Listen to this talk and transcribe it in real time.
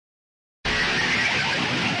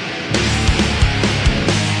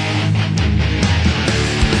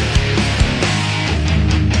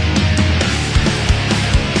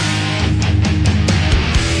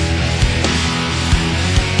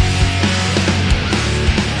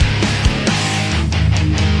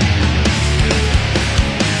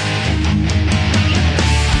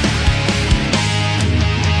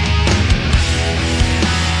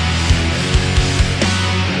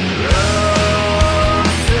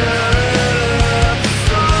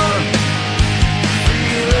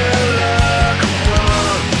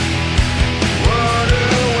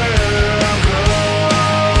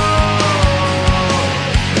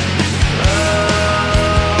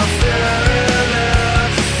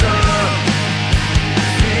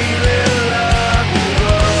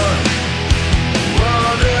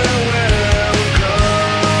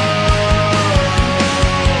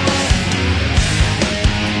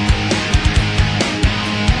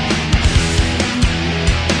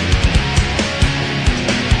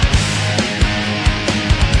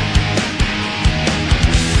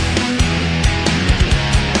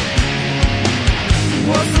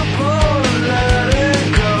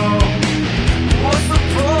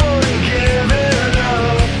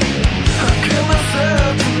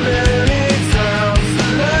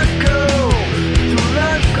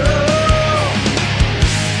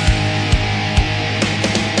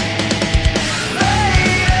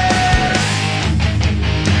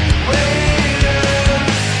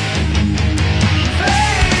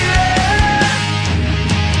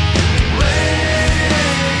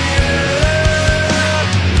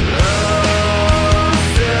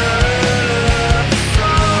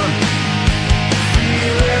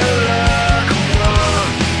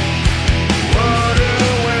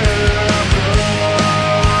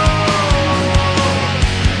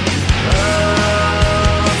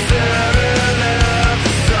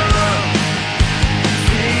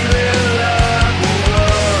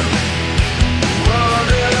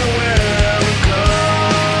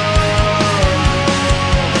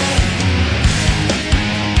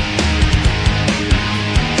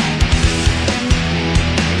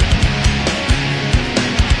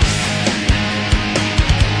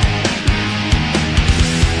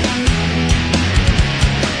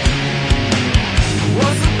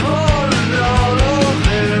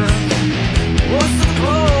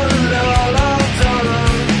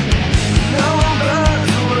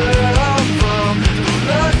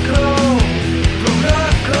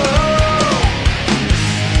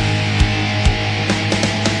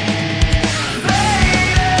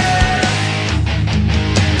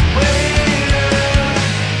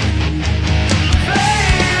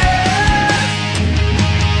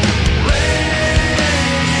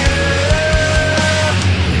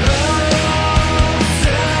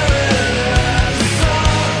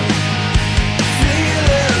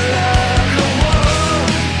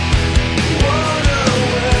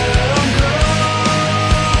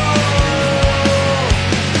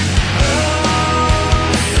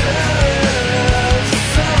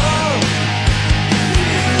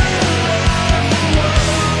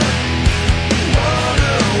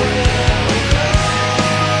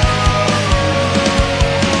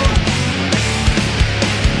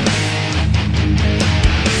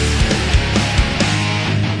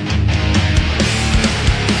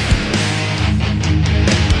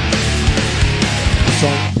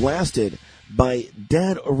Blasted by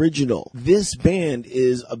Dead Original. This band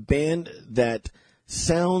is a band that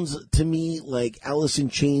sounds to me like Alice in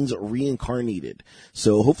Chains reincarnated.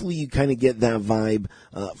 So hopefully you kind of get that vibe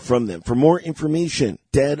from them. For more information,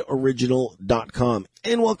 deadoriginal.com.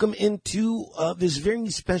 And welcome into this very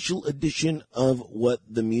special edition of What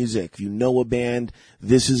the Music. If you know a band,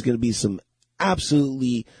 this is going to be some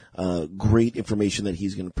absolutely great information that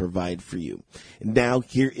he's going to provide for you. And now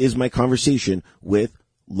here is my conversation with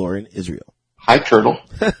Loren Israel. Hi, Turtle.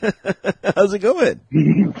 How's it going?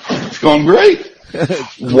 It's going great.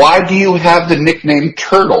 Why do you have the nickname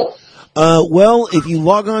Turtle? Well, if you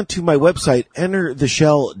log on to my website,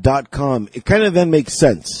 entertheshell.com, it kind of then makes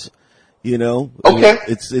sense. You know? Okay.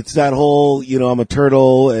 It's that whole, I'm a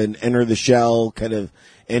turtle and enter the shell, kind of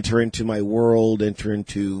enter into my world, enter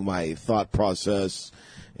into my thought process,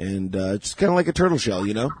 and just kind of like a turtle shell,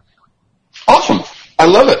 Awesome. I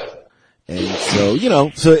love it. And so,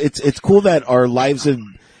 so it's cool that our lives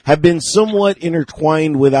have been somewhat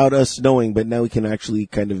intertwined without us knowing, but now we can actually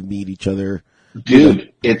kind of meet each other.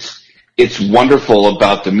 Dude, it's wonderful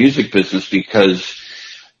about the music business because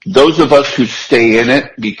those of us who stay in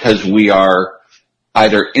it because we are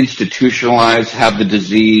either institutionalized, have the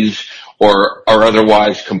disease, or are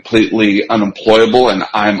otherwise completely unemployable, and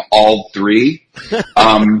I'm all three.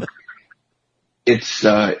 It's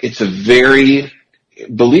a very,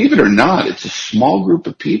 believe it or not, it's a small group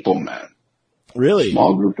of people, man. Really?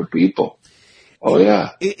 Small group of people. Oh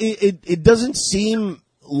yeah. It doesn't seem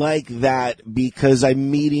like that because I'm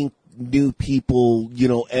meeting new people,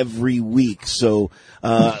 every week. So,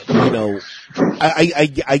 I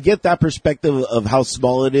get that perspective of how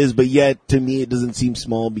small it is, but yet to me it doesn't seem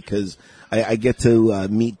small because I get to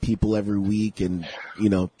meet people every week and,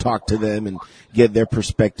 talk to them and get their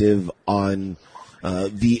perspective on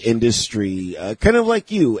the industry, kind of like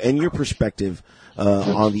you and your perspective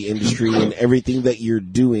on the industry and everything that you're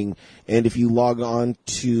doing. And if you log on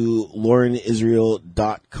to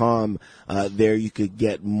lorenisrael.com, there you could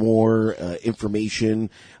get more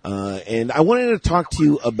information. And I wanted to talk to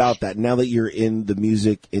you about that now that you're in the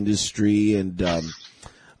music industry and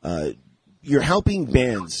you're helping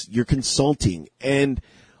bands, you're consulting. And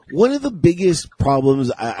one of the biggest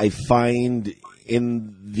problems I find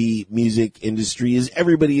in the music industry is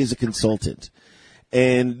everybody is a consultant.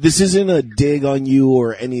 And this isn't a dig on you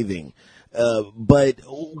or anything, but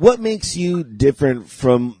what makes you different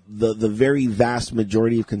from the very vast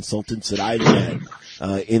majority of consultants that I've met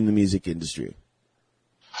in the music industry?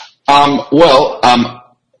 Let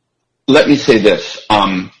me say this.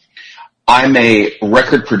 I'm a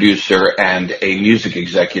record producer and a music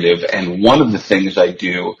executive, and one of the things I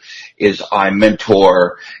do is I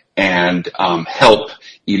mentor and help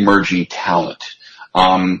emerging talent.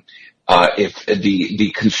 If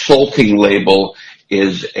the consulting label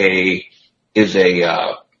is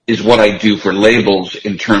what I do for labels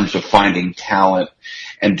in terms of finding talent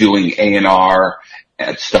and doing A&R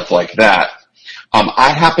and stuff like that.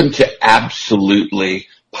 I happen to absolutely,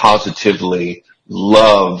 positively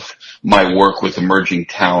love my work with emerging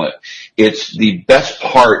talent. It's the best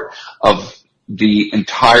part of the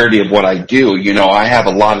entirety of what I do. I have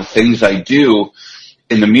a lot of things I do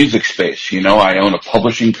in the music space. I own a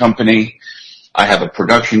publishing company. I have a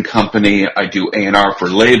production company. I do A&R for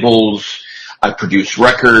labels. I produce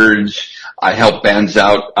records. I help bands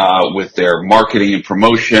out with their marketing and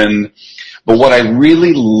promotion. But what I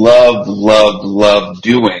really love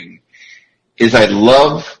doing is I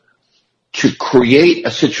love to create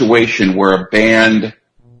a situation where a band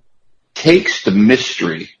takes the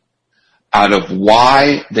mystery out of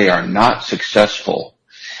why they are not successful,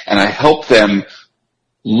 and I help them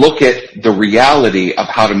look at the reality of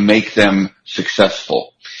how to make them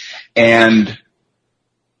successful. And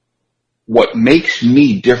what makes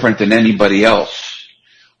me different than anybody else,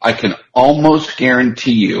 I can almost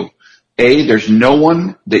guarantee you, A, there's no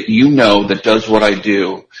one that that does what I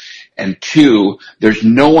do, and two, there's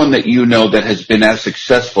no one that that has been as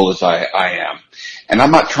successful as I am. And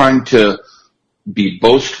I'm not trying to be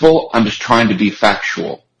boastful, I'm just trying to be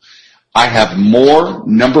factual. I have more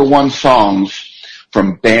number one songs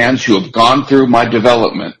from bands who have gone through my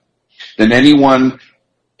development than anyone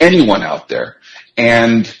out there.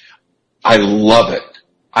 And I love it.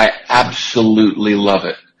 I absolutely love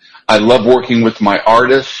it. I love working with my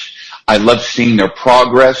artists. I love seeing their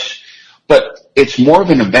progress, but it's more of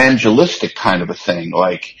an evangelistic kind of a thing.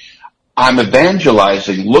 Like, I'm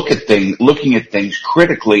evangelizing, looking at things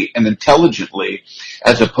critically and intelligently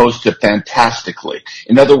as opposed to fantastically.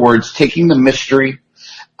 In other words, taking the mystery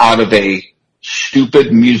out of a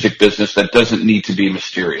stupid music business that doesn't need to be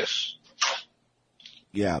mysterious.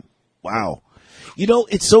 Yeah. Wow.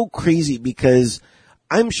 It's so crazy because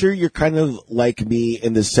I'm sure you're kind of like me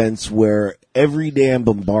in the sense where every day I'm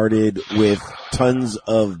bombarded with tons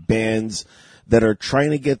of bands that are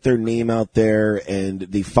trying to get their name out there, and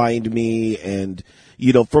they find me. And,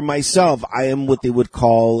 for myself, I am what they would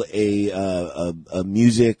call a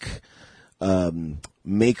music,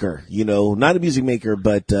 maker, not a music maker,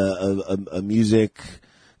 but, a music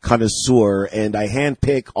connoisseur. And I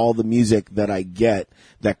handpick all the music that I get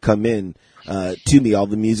that come in, to me, all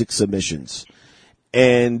the music submissions.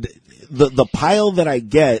 And the pile that I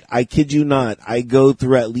get, I kid you not, I go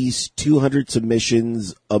through at least 200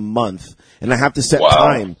 submissions a month, and I have to set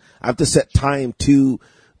time. I have to set time to,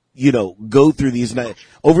 go through these. And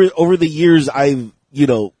over the years, I've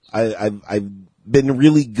been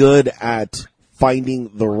really good at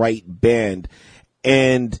finding the right band.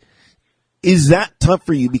 And is that tough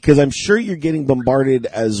for you? Because I'm sure you're getting bombarded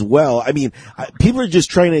as well. I mean, people are just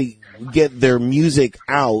trying to get their music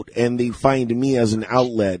out, and they find me as an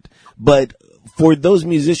outlet. But for those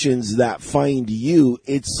musicians that find you,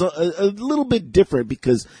 it's a little bit different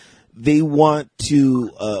because they want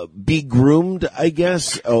to be groomed, I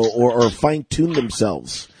guess, or fine-tune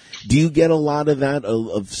themselves. Do you get a lot of that,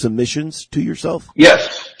 of submissions to yourself?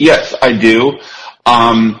 Yes, I do.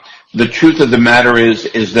 The truth of the matter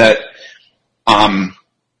is that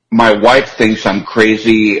my wife thinks I'm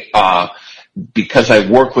crazy because I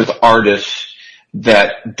work with artists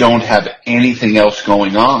that don't have anything else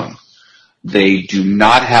going on. They do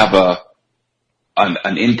not have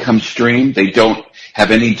an income stream. They don't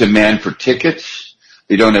have any demand for tickets.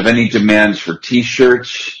 They don't have any demands for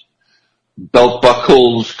T-shirts, belt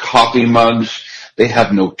buckles, coffee mugs. They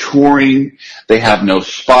have no touring. They have no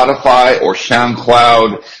Spotify or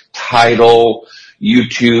SoundCloud, Tidal,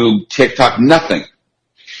 YouTube, TikTok, nothing.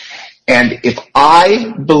 And if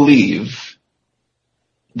I believe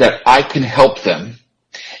that I can help them,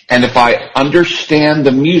 and if I understand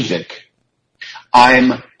the music,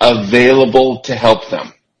 I'm available to help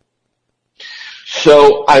them.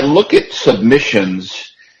 So I look at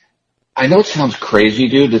submissions. I know it sounds crazy,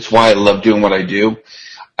 dude. That's why I love doing what I do.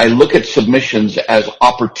 I look at submissions as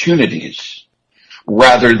opportunities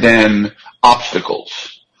rather than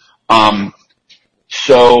obstacles.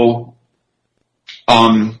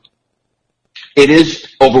 It is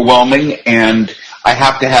overwhelming, and I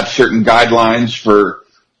have to have certain guidelines for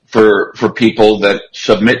people that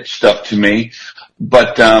submit stuff to me.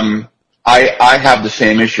 But I have the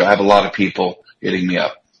same issue. I have a lot of people hitting me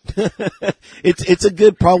up. It's a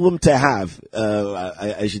good problem to have.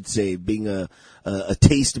 I should say, being a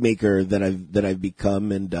tastemaker that I've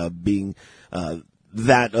become, and being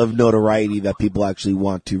that of notoriety that people actually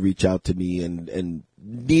want to reach out to me and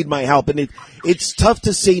need my help. And it's tough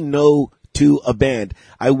to say no to a band.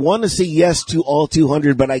 I want to say yes to all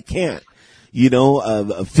 200, but I can't.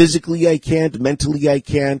 Physically I can't, mentally I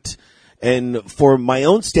can't, and for my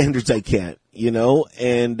own standards I can't.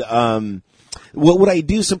 And what I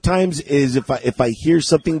do sometimes is if I hear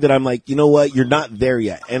something that I'm like, you're not there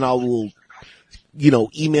yet, and I will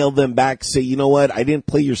email them back, say, I didn't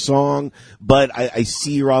play your song, but I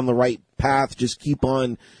see you're on the right path. Just keep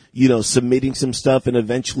on, submitting some stuff, and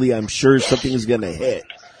eventually I'm sure something is going to hit.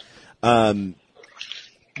 Bands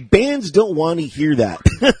don't want to hear that.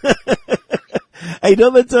 I know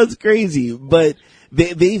that sounds crazy, but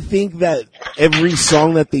they think that every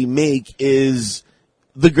song that they make is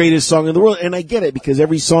the greatest song in the world. And I get it, because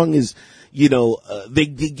every song is, they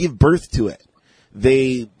give birth to it.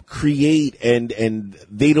 They create, and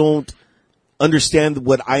they don't understand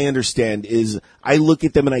what I understand is I look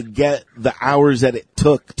at them and I get the hours that it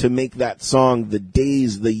took to make that song, the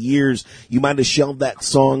days, the years. You might have shelved that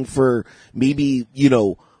song for maybe,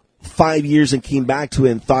 5 years and came back to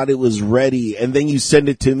it and thought it was ready. And then you send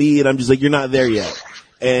it to me and I'm just like, you're not there yet.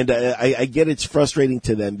 And I get it's frustrating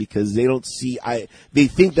to them because they don't see, they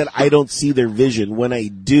think that I don't see their vision when I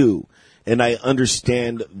do. And I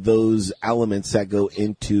understand those elements that go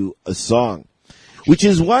into a song, which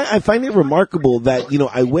is why I find it remarkable that,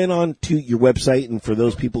 I went on to your website, and for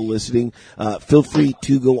those people listening, feel free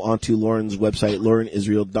to go onto Lauren's website,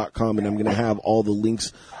 laurenisrael.com, and I'm going to have all the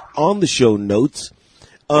links on the show notes.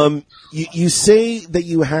 You say that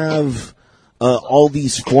you have all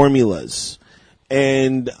these formulas,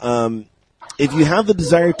 and if you have the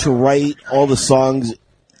desire to write all the songs,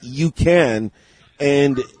 you can,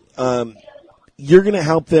 and you're going to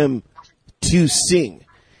help them to sing.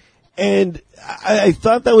 And I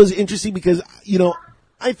thought that was interesting because,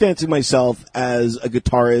 I fancy myself as a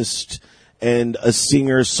guitarist and a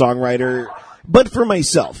singer, songwriter, but for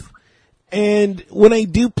myself. And when I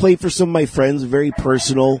do play for some of my friends, very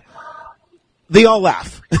personal, they all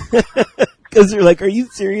laugh. Cause they're like, are you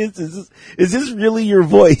serious? Is this really your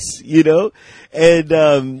voice? You know?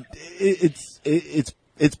 And,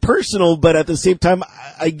 it's personal, but at the same time,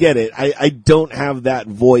 I get it. I don't have that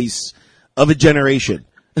voice of a generation,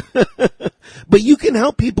 but you can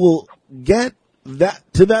help people get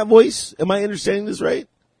that voice. Am I understanding this right?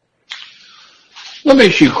 Let me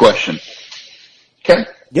ask you a question. Okay?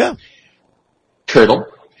 Yeah. Turtle,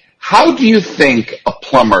 how do you think a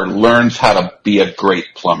plumber learns how to be a great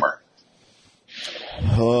plumber?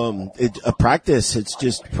 A practice. It's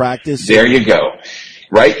just practice. There you go.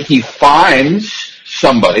 Right? He finds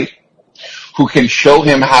somebody who can show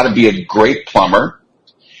him how to be a great plumber.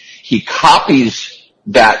 He copies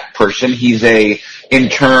that person. He's a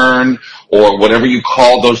intern or whatever you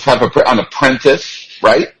call those type of an apprentice,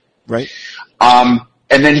 right? Right. And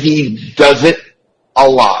then he does it a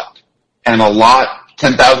lot,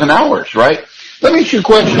 10,000 hours, right? Let me ask you a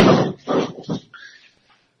question.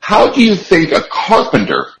 How do you think a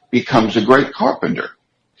carpenter becomes a great carpenter?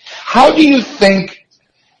 How do you think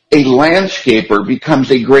a landscaper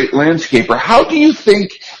becomes a great landscaper? How do you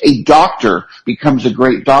think a doctor becomes a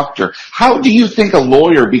great doctor? How do you think a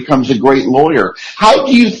lawyer becomes a great lawyer? How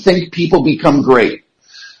do you think people become great?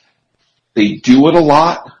 They do it a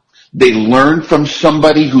lot. They learn from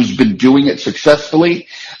somebody who's been doing it successfully.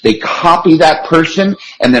 They copy that person,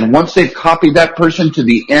 and then once they've copied that person to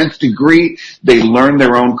the nth degree, they learn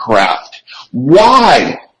their own craft.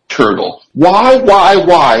 Why, Turtle?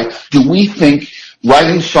 Why do we think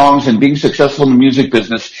writing songs and being successful in the music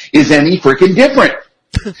business is any freaking different?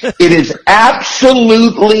 It is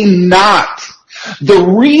absolutely not. The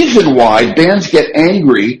reason why bands get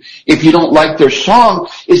angry if you don't like their song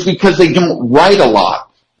is because they don't write a lot.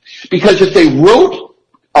 Because if they wrote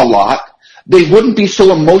a lot, they wouldn't be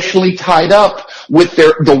so emotionally tied up with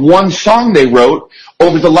the one song they wrote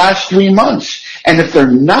over the last 3 months. And if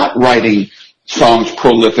they're not writing songs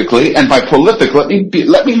prolifically, and by prolific, let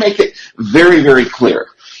me make it very, very clear.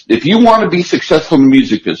 If you want to be successful in the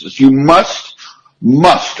music business, you must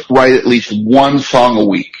write at least one song a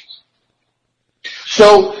week.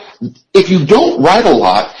 So if you don't write a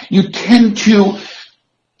lot, you tend to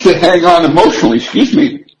hang on emotionally,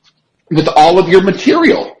 with all of your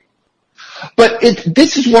material. But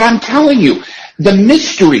this is what I'm telling you. The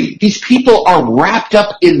mystery, these people are wrapped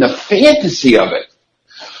up in the fantasy of it.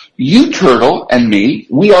 You, Turtle, and me,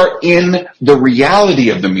 we are in the reality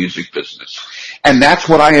of the music business. And that's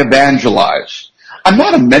what I evangelize. I'm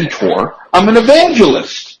not a mentor. I'm an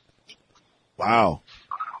evangelist. Wow.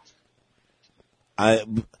 I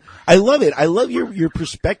love it. I love your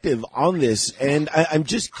perspective on this. And I'm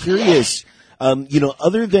just curious,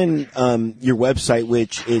 other than your website,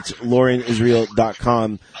 which it's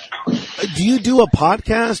laurenisrael.com, do you do a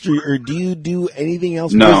podcast or do you do anything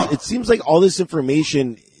else? No. Because it seems like all this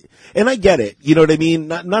information, and I get it, you know what I mean?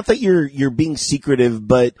 Not that you're being secretive,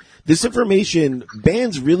 but this information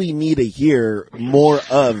bands really need to hear more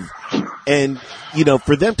of. And,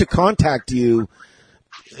 for them to contact you,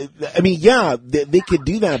 I mean, yeah, they could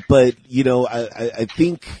do that, but, I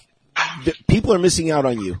think that people are missing out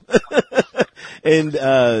on you. And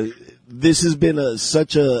this has been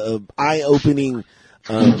such a eye-opening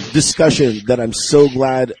discussion that I'm so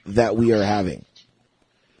glad that we are having.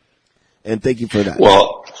 And thank you for that.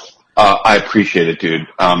 Well, I appreciate it, dude.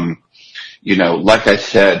 Like I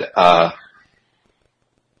said,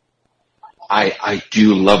 I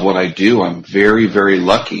do love what I do. I'm very, very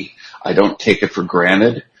lucky. I don't take it for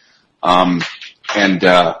granted. And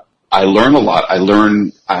I learn a lot.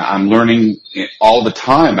 I'm learning all the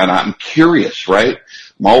time, and I'm curious, right?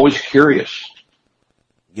 I'm always curious.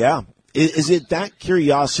 Yeah. Is it that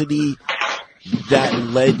curiosity that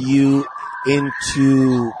led you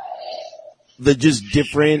into the just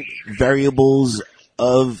different variables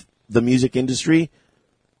of the music industry?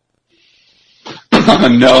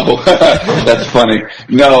 No, that's funny.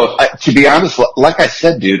 No, to be honest, like I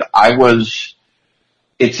said, dude,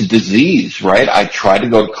 it's a disease, right? I tried to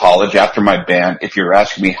go to college after my band. If you're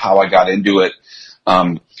asking me how I got into it,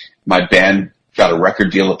 my band got a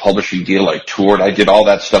record deal, a publishing deal. I toured. I did all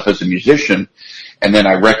that stuff as a musician. And then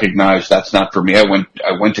I recognized that's not for me. I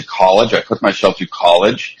went to college. I put myself through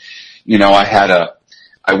college.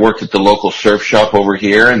 I worked at the local surf shop over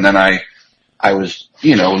here, and then I was,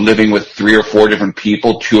 living with 3 or 4 different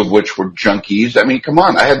people, 2 of which were junkies. I mean, come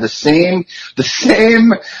on. I had the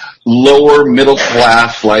same lower middle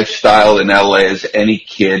class lifestyle in LA as any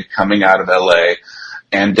kid coming out of LA.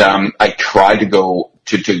 And, I tried to go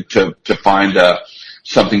to find,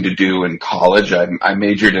 something to do in college. I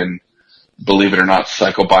majored in, believe it or not,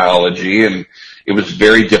 psychobiology, and it was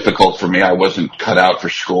very difficult for me. I wasn't cut out for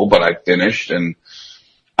school, but I finished, and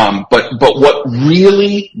But what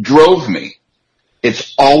really drove me,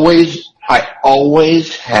 I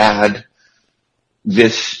always had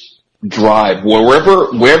this drive. Wherever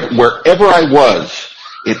I was,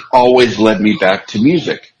 it always led me back to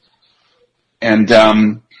music. And,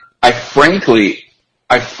 I frankly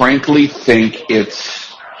think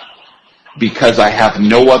it's because I have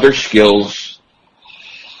no other skills.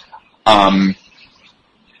 I'm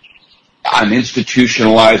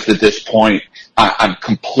institutionalized at this point. I'm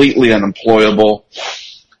completely unemployable,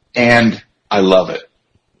 and I love it.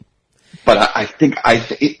 But I think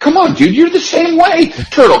come on, dude, you're the same way.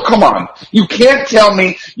 Turtle, come on. You can't tell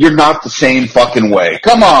me you're not the same fucking way.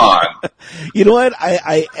 Come on. You know what?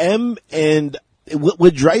 I am, and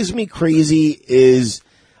what drives me crazy is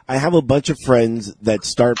I have a bunch of friends that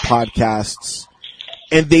start podcasts,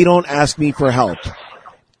 and they don't ask me for help.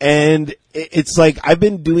 And it's like, I've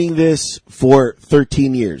been doing this for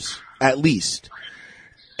 13 years, at least.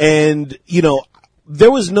 And,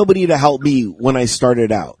 there was nobody to help me when I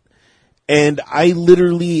started out. And I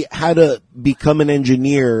literally had to become an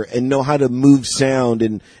engineer and know how to move sound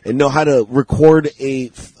and know how to record a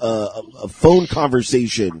phone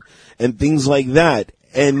conversation and things like that.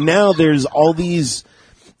 And now there's all these,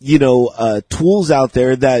 tools out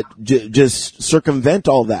there that just circumvent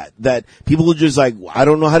all that people are just like, I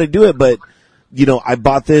don't know how to do it, but I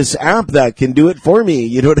bought this app that can do it for me.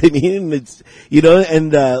 You know what I mean? It's,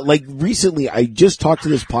 like recently I just talked to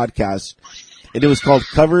this podcast, and it was called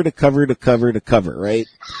Cover to Cover to Cover to Cover, right?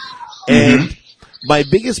 Mm-hmm. And my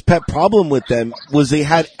biggest pet problem with them was they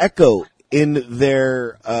had echo in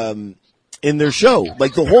their show.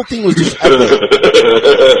 Like, the whole thing was just echo.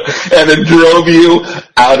 And it drove you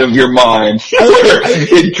out of your mind.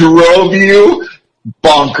 It drove you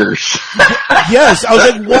bonkers. Yes, I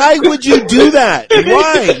was like, why would you do that?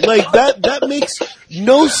 Why? Like, that makes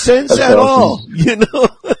no sense at all,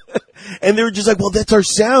 And they were just like, well, that's our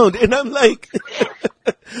sound. And I'm like,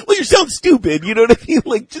 well, you sound stupid. You know what I mean?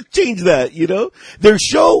 Like, just change that, Their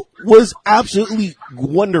show was absolutely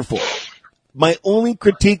wonderful. My only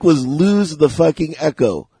critique was lose the fucking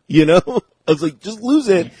echo, I was like, just lose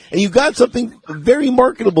it. And you got something very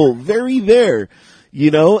marketable, very there,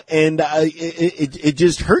 and it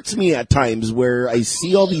just hurts me at times where I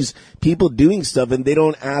see all these people doing stuff and they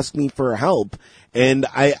don't ask me for help. And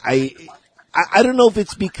I don't know if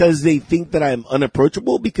it's because they think that I'm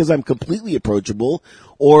unapproachable, because I'm completely approachable,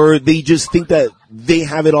 or they just think that they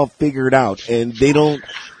have it all figured out and they don't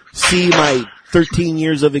see my 13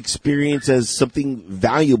 years of experience as something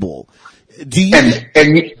valuable. Do you?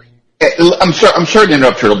 And I'm sorry to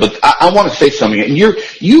interrupt, Turtle, but I want to say something. And you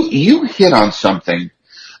hit on something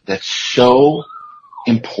that's so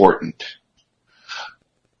important.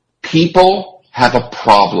 People have a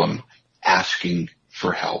problem asking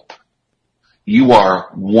for help. You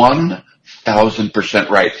are 1,000%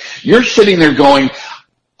 right. You're sitting there going,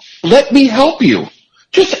 let me help you.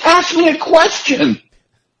 Just ask me a question.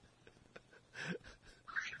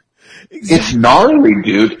 Exactly. It's gnarly,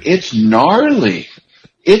 dude. It's gnarly.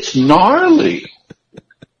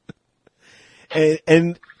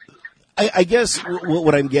 And I guess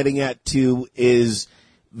what I'm getting at too is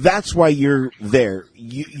that's why you're there.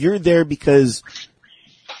 You're there because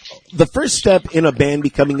the first step in a band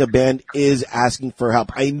becoming a band is asking for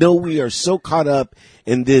help. I know we are so caught up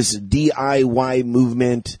in this DIY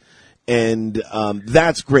movement, and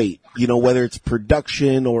that's great, whether it's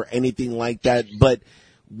production or anything like that, but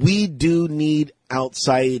we do need an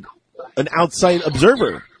outside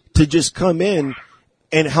observer to just come in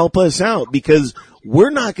and help us out, because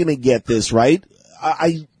we're not going to get this right.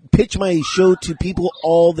 I pitch my show to people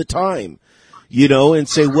all the time, and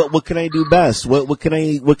say, what can I do best? What can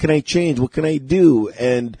I change? What can I do?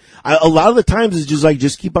 And a lot of the times it's just like,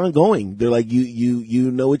 just keep on going. They're like,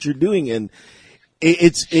 you know what you're doing. And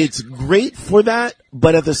it's great for that,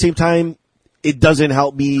 but at the same time, it doesn't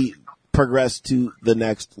help me progress to the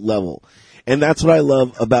next level. And that's what I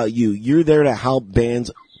love about you. You're there to help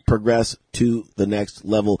bands progress to the next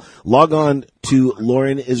level. Log on to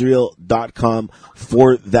laurenisrael.com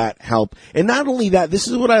for that help. And not only that, this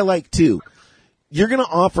is what I like too. You're going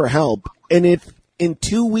to offer help. And if in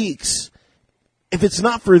 2 weeks, if it's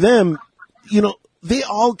not for them, they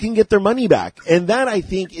all can get their money back. And that, I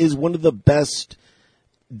think, is one of the best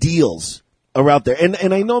deals around there.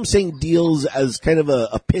 And I know I'm saying deals as kind of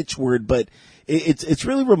a pitch word, but it's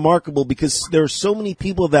really remarkable because there are so many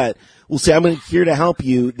people that will say, I'm here to help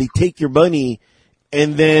you. They take your money,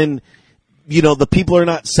 and then, the people are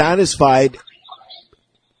not satisfied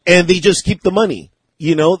and they just keep the money.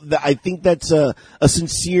 I think that's a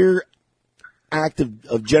sincere act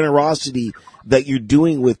of generosity that you're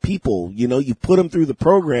doing with people. You know, you put them through the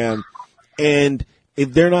program, and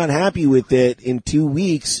if they're not happy with it in 2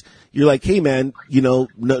 weeks, you're like, hey man, you know,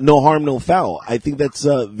 no harm, no foul. I think that's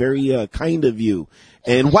very kind of you.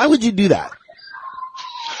 And why would you do that?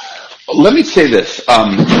 Let me say this.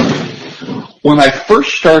 When I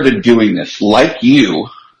first started doing this, like you,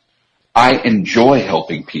 I enjoy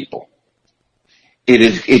helping people.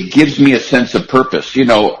 It gives me a sense of purpose. You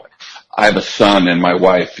know, I have a son and my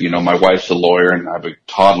wife, you know, my wife's a lawyer and I have a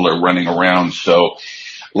toddler running around. So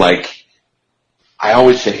like, I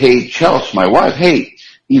always say, hey, Chelsea, my wife, hey,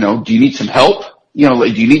 you know, do you need some help? You know,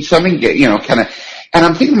 do you need something? You know, kind of, and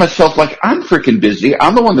I'm thinking to myself, like, I'm freaking busy.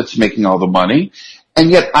 I'm the one that's making all the money. And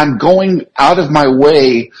yet I'm going out of my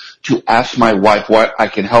way to ask my wife what I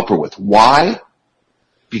can help her with. Why?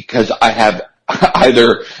 Because I have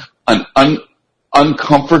either an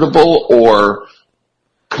uncomfortable or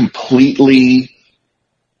completely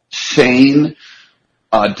sane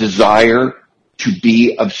desire to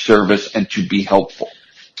be of service and to be helpful.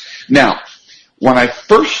 Now, when I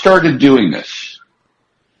first started doing this,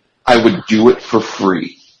 I would do it for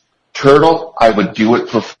free. Turtle, I would do it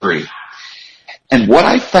for free. And what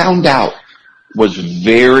I found out was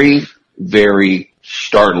very, very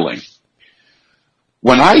startling.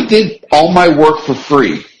 When I did all my work for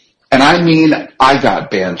free, and I mean, I got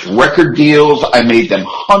bands record deals, I made them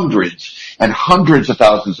hundreds and hundreds of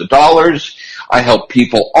thousands of dollars, I helped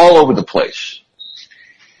people all over the place.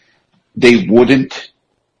 They wouldn't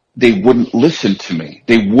listen to me.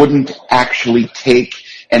 They wouldn't actually take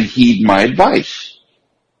and heed my advice.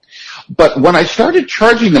 But when I started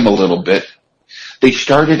charging them a little bit, they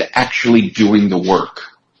started actually doing the work.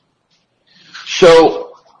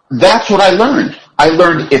 So that's what I learned. I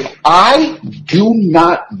learned if I do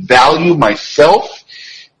not value myself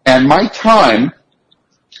and my time,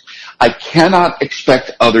 I cannot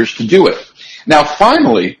expect others to do it. Now,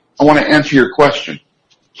 finally, I want to answer your question.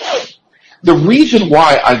 The reason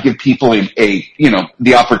why I give people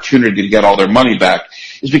the opportunity to get all their money back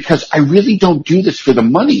is because I really don't do this for the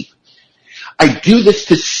money. I do this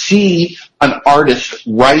to see an artist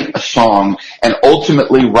write a song and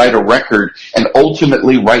ultimately write a record and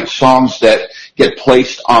ultimately write songs that get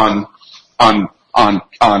placed on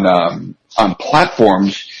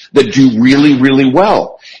platforms that do really, really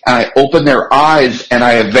well. And I open their eyes and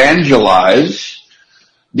I evangelize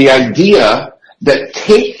the idea that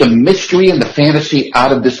take the mystery and the fantasy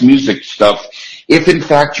out of this music stuff if in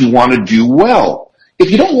fact you want to do well. If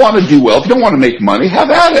you don't want to do well, if you don't want to make money, have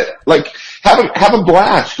at it. Like, have a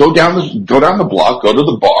blast. Go down the block, go to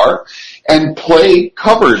the bar, and play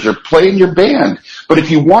covers or play in your band. But if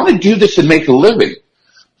you want to do this and make a living,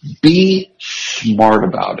 be smart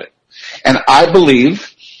about it. And I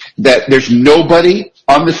believe that there's nobody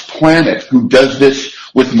on this planet who does this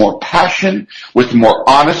with more passion, with more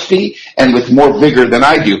honesty, and with more vigor than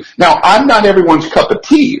I do. Now, I'm not everyone's cup of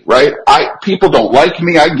tea, right? People don't like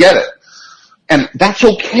me, I get it. And that's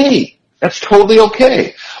okay. That's totally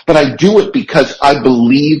okay. But I do it because I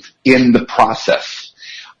believe in the process.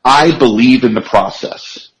 I believe in the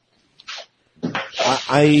process.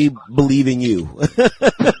 I believe in you.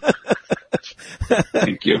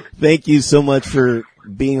 Thank you. Thank you so much for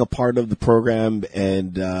being a part of the program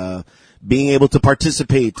and being able to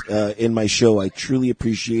participate in my show. I truly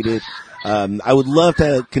appreciate it. I would love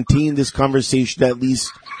to continue this conversation at least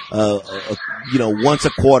once a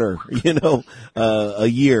quarter, a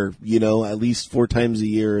year, at least 4 times a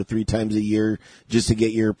year or 3 times a year, just to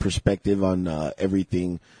get your perspective on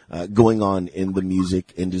everything going on in the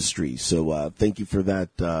music industry. So thank you for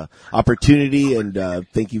that opportunity, and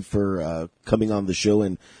thank you for coming on the show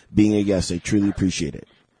and being a guest. I truly appreciate it.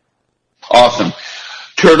 Awesome.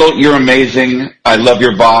 Turtle, you're amazing. I love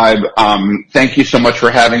your vibe. Thank you so much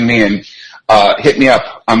for having me, and hit me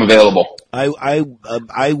up. I'm available. I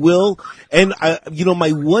will. And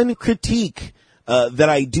my one critique that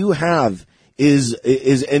I do have is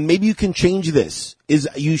and maybe you can change this, is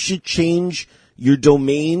you should change your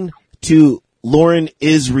domain to Lauren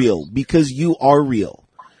Israel, because you are real.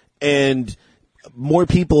 And more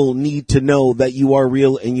people need to know that you are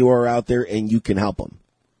real and you are out there and you can help them.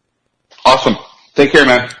 Awesome. Take care,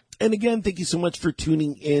 man. And again, thank you so much for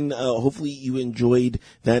tuning in. Hopefully you enjoyed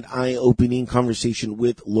that eye-opening conversation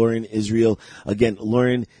with Lauren Israel. Again,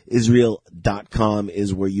 LaurenIsrael.com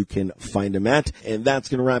is where you can find him at. And that's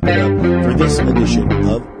going to wrap it up for this edition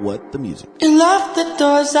of What the Music. You love the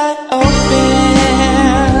doors I open.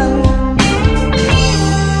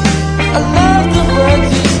 I love the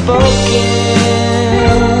words you've spoken.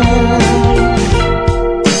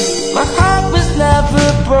 My heart was never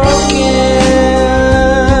broken.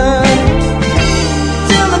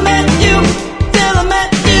 till the